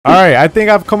Alright, I think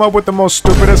I've come up with the most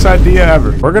stupidest idea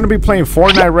ever. We're gonna be playing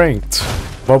Fortnite Ranked,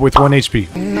 but with 1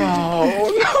 HP.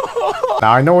 No.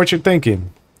 Now, I know what you're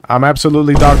thinking. I'm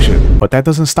absolutely dog shit, but that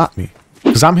doesn't stop me.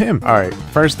 Because I'm him. Alright,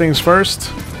 first things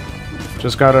first.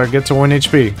 Just gotta get to 1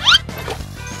 HP.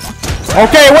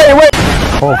 Okay, wait!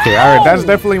 Okay, alright, that's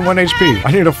definitely 1 HP.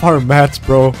 I need to farm mats,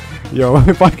 bro. Yo,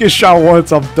 if I get shot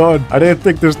once, I'm done. I didn't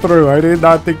think this through. I did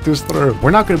not think this through.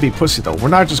 We're not gonna be pussy, though. We're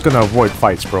not just gonna avoid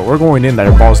fights, bro. We're going in there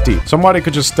balls deep. Somebody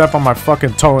could just step on my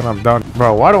fucking toe and I'm done.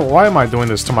 Bro, why am I doing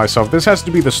this to myself? This has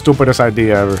to be the stupidest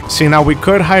idea ever. See, now we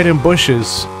could hide in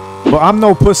bushes, but I'm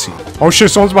no pussy. Oh shit,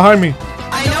 someone's behind me.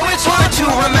 I know it's hard to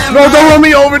remember. No, don't run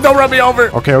me over. Don't run me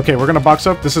over. Okay, we're gonna box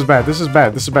up. This is bad. This is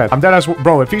bad. I'm dead ass.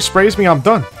 Bro, if he sprays me, I'm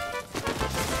done.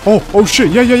 Oh shit.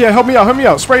 Yeah. Help me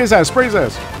out. Spray his ass.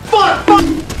 Fuck.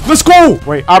 Let's go.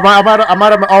 Wait, I'm out of.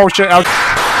 Oh shit. I was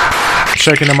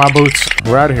shaking in my boots.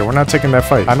 We're out of here. We're not taking that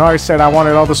fight. I know I said I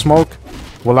wanted all the smoke.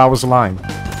 Well, I was lying.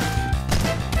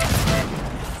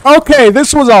 Okay,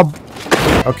 this was a...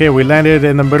 Okay, we landed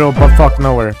in the middle of buttfuck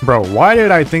nowhere. Bro, why did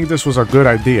I think this was a good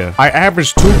idea? I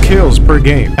averaged 2 kills per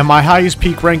game, and my highest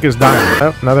peak rank is diamond.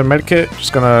 Yep, another medkit.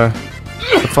 Just gonna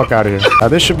get the fuck out of here. Now,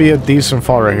 this should be a decent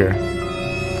fall right here.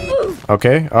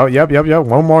 Okay. Oh, yep.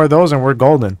 One more of those, and we're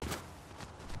golden.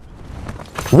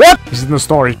 What? He's in the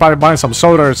store. He's probably buying some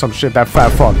soda or some shit, that fat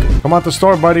fuck. Come out the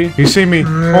store, buddy. He see me.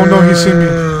 Oh, no, he see me.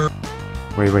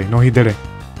 Wait. No, he didn't.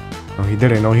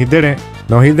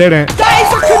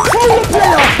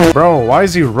 Bro, why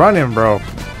is he running, bro?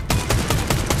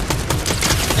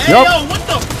 Hey, yo, what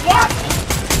the fuck?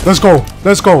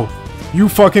 Let's go. You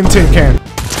fucking tin can.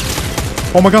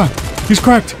 Oh my god. He's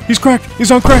cracked. He's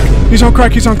on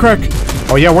crack.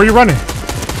 Oh yeah, where are you running?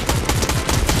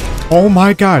 Oh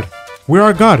my god. We're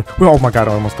our god. Oh my god,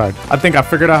 I almost died. I think I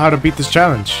figured out how to beat this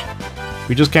challenge.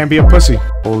 We just can't be a pussy.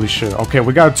 Holy shit. Okay,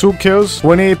 we got 2 kills,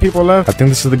 28 people left. I think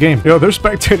this is the game. Yo, they're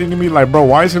spectating me like, bro,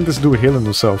 why isn't this dude healing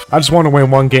himself? I just want to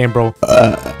win 1 game, bro.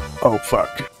 Oh,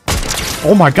 fuck.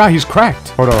 Oh my god, he's cracked.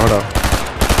 Hold on.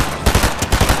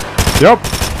 Yep.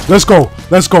 Let's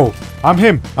go. I'm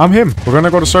him. We're gonna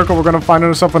go to circle. We're gonna find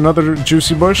ourselves another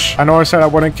juicy bush. I know I said I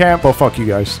wouldn't camp, but fuck you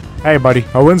guys. Hey, buddy.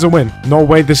 A win's a win. No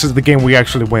way this is the game we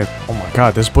actually win. Oh my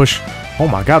god, this bush. Oh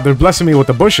my god, they're blessing me with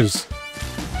the bushes.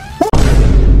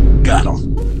 Got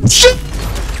him. Shit.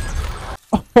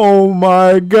 Oh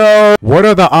my god. What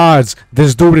are the odds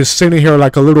this dude is sitting here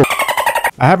like a little...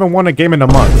 I haven't won a game in a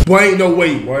month. Boy, ain't no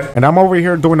way, boy. And I'm over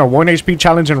here doing a 1 HP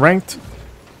challenge in ranked.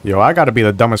 Yo, I gotta be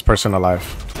the dumbest person alive.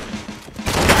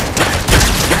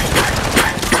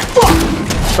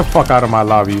 Get the fuck out of my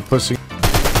lobby, you pussy.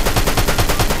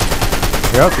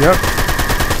 Yep.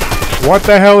 What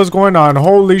the hell is going on?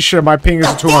 Holy shit, my ping is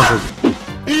 200.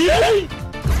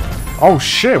 Oh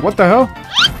shit, what the hell?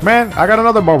 Man, I got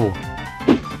another bubble.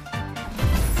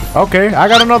 Okay, I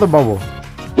got another bubble.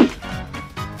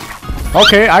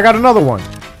 Okay, I got another one.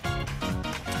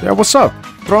 Yeah, what's up?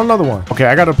 Throw another one. Okay,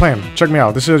 I got a plan. Check me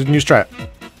out. This is a new strat.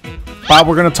 Bob,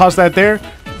 we're gonna toss that there.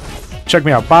 Check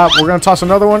me out. Bob, we're gonna toss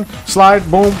another one. Slide,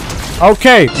 boom.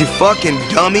 Okay. You fucking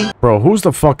dummy. Bro, who's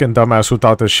the fucking dumbass who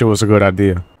thought this shit was a good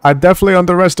idea? I definitely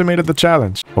underestimated the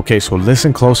challenge. Okay, so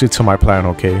listen closely to my plan,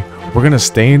 okay? We're gonna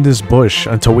stay in this bush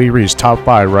until we reach top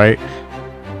 5, right?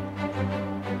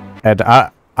 And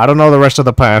I don't know the rest of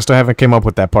the plan. I still haven't came up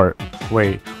with that part.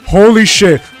 Wait. Holy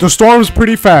shit. The storm's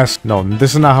pretty fast. No,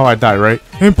 this is not how I die, right?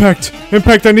 Impact,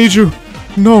 I need you.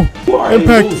 No.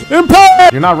 Impact.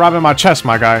 You're not robbing my chest,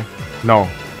 my guy. No.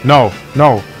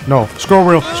 Scroll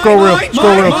reel.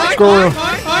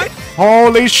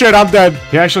 Holy shit, I'm dead.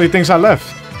 He actually thinks I left.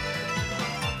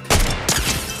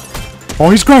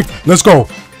 Oh, he's cracked. Let's go.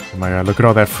 Oh my god, look at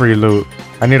all that free loot.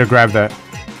 I need to grab that.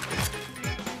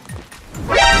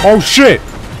 Oh shit.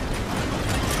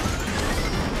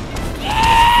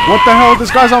 What the hell? This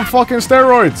guy's on fucking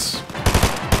steroids.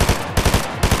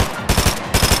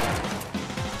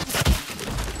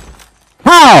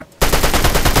 How?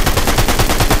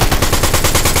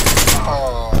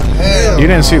 You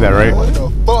didn't see that, right?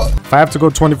 If I have to go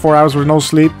 24 hours with no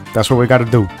sleep, that's what we gotta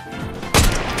do.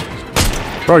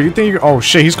 Bro, you think you... Oh,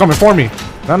 shit, he's coming for me.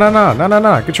 No.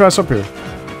 Get your ass up here.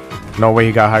 No way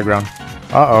he got high ground.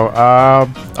 Uh-oh.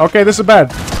 Okay, this is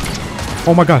bad.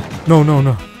 Oh, my God.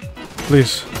 No.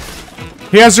 Please.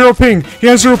 He has 0 ping.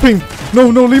 No,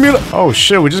 leave me alone. Oh,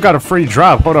 shit, we just got a free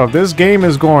drop. Hold up. This game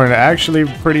is going actually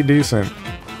pretty decent.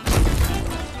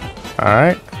 All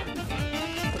right.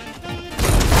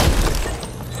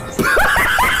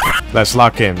 Let's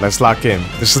lock in. This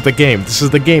is the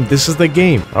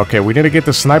game. Okay, we need to get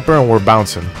the sniper and we're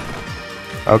bouncing.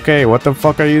 Okay, what the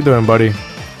fuck are you doing, buddy?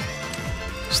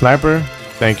 Sniper?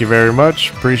 Thank you very much.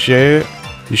 Appreciate it.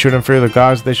 You shouldn't fear the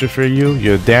gods, they should fear you.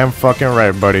 You're damn fucking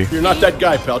right, buddy. You're not that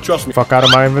guy, pal. Trust me. Fuck out of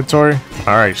my inventory.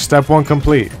 Alright, step 1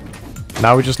 complete.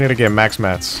 Now we just need to get max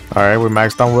mats. Alright, we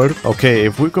maxed on wood. Okay,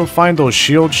 if we could find those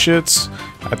shield shits,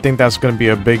 I think that's gonna be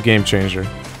a big game changer.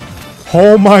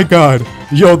 Oh my god.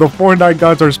 Yo, the Fortnite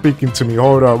gods are speaking to me.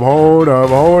 Hold up, hold up,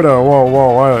 hold up.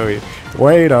 Whoa,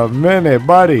 wait a minute,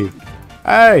 buddy.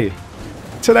 Hey,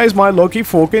 today's my lucky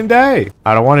fucking day.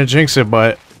 I don't want to jinx it,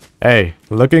 but hey,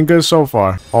 looking good so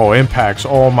far. Oh, impacts.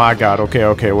 Oh my god.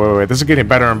 Okay, wait. This is getting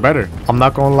better and better. I'm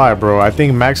not gonna lie, bro. I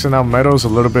think maxing out metal is a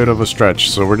little bit of a stretch.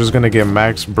 So we're just gonna get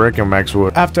max brick and max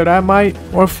wood. After that, mate,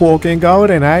 we're fucking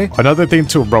golden, eh? Another thing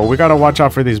too, bro. We gotta watch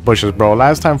out for these bushes, bro.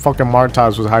 Last time fucking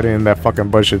Martaz was hiding in that fucking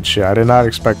bush and shit. I did not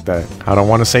expect that. I don't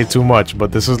want to say too much,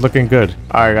 but this is looking good.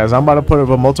 Alright, guys. I'm about to put up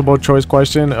a multiple choice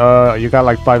question. You got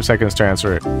like 5 seconds to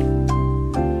answer it.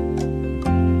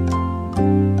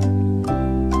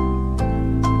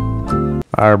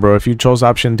 Alright, bro, if you chose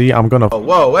option D, I'm gonna... Oh,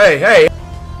 whoa, hey!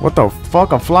 What the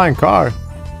fuck? A flying car?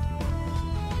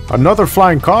 Another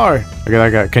flying car?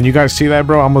 Okay, can you guys see that,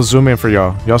 bro? I'm gonna zoom in for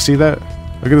y'all. Y'all see that?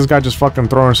 Look at this guy just fucking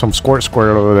throwing some squirt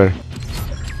over there.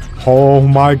 Oh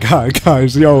my god,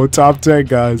 guys. Yo, top 10,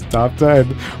 guys. Top 10.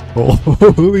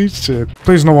 Holy shit.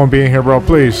 Please no one be in here, bro.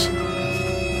 Please.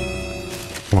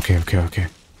 Okay.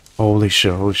 Holy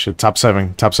shit. Top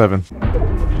 7.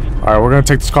 Alright, we're gonna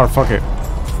take this car. Fuck it.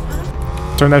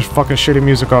 Turn that fucking shitty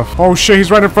music off. Oh shit,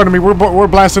 he's right in front of me. We're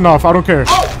blasting off. I don't care.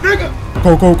 Oh, nigga!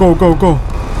 Go.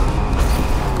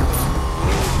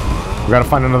 We gotta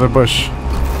find another bush.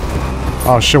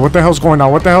 Oh shit, what the hell's going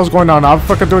on? I'm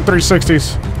fucking doing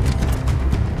 360s.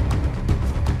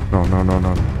 No. We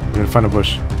gotta find a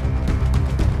bush.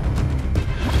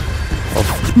 Oh,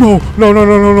 no.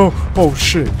 Oh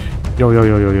shit. Yo.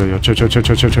 Chill.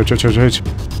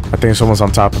 I think someone's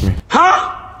on top of me.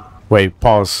 Huh? Wait,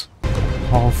 pause.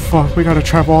 Oh fuck, we gotta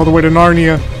travel all the way to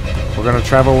Narnia. We're gonna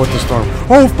travel with the storm.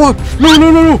 Oh fuck!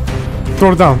 No!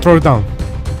 Throw it down.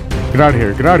 Get out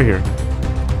of here.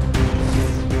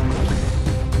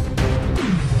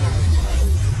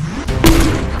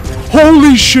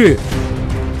 Holy shit!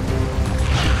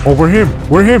 Oh, we're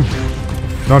him.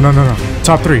 No.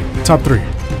 Top three.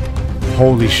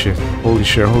 Holy shit,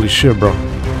 bro.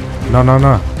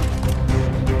 No.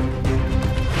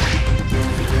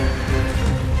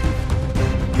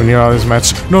 We need all these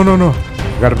mats. No.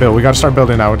 We gotta build. We gotta start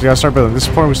building now. This is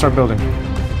the point we start building.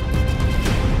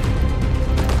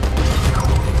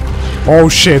 Oh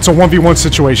shit, it's a 1v1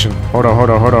 situation. Hold on.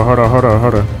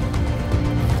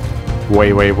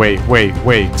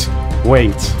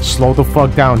 Wait. Slow the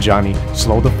fuck down, Johnny.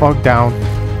 Slow the fuck down.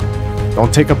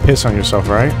 Don't take a piss on yourself,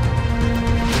 right?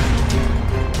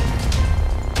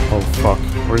 Oh fuck.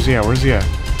 Where's he at?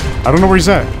 I don't know where he's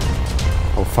at.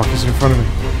 Oh fuck, he's in front of me.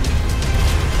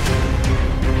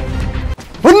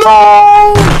 No!